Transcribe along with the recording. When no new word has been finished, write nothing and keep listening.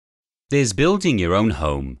There's building your own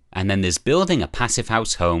home, and then there's building a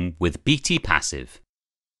Passivhaus home with Beattie Passive.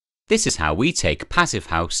 This is how we take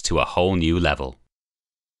Passivhaus to a whole new level.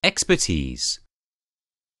 Expertise.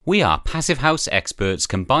 We are Passivhaus experts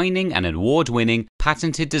combining an award-winning,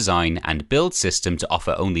 patented design and build system to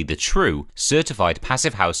offer only the true, certified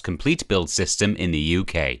Passivhaus complete build system in the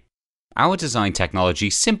UK. Our design technology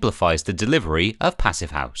simplifies the delivery of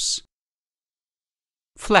Passivhaus.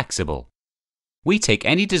 Flexible. We take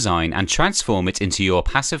any design and transform it into your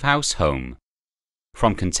Passivhaus home.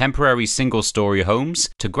 From contemporary single-story homes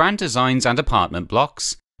to grand designs and apartment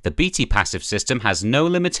blocks, the Beattie Passive System has no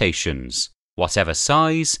limitations. Whatever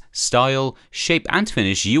size, style, shape and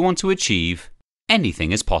finish you want to achieve,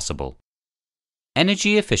 anything is possible.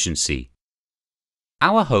 Energy efficiency.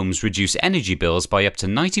 Our homes reduce energy bills by up to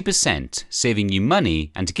 90%, saving you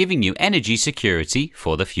money and giving you energy security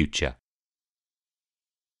for the future.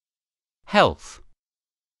 Health.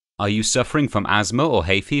 Are you suffering from asthma or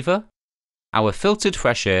hay fever? Our filtered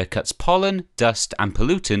fresh air cuts pollen, dust and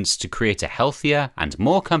pollutants to create a healthier and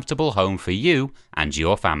more comfortable home for you and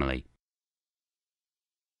your family.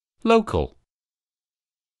 Local.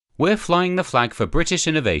 We're flying the flag for British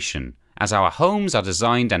innovation, as our homes are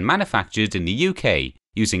designed and manufactured in the UK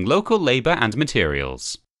using local labour and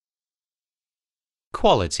materials.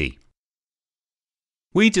 Quality.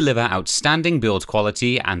 We deliver outstanding build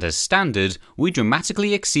quality, and as standard, we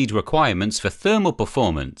dramatically exceed requirements for thermal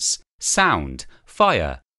performance, sound,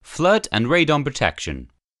 fire, flood and radon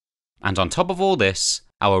protection. And on top of all this,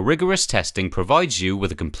 our rigorous testing provides you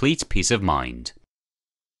with a complete peace of mind.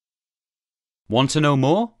 Want to know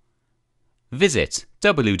more? Visit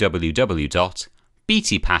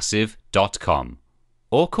www.beattiepassive.com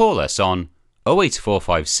or call us on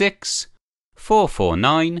 08456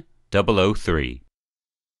 449 003.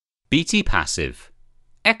 Beattie Passive,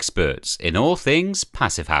 experts in all things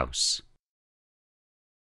Passivhaus.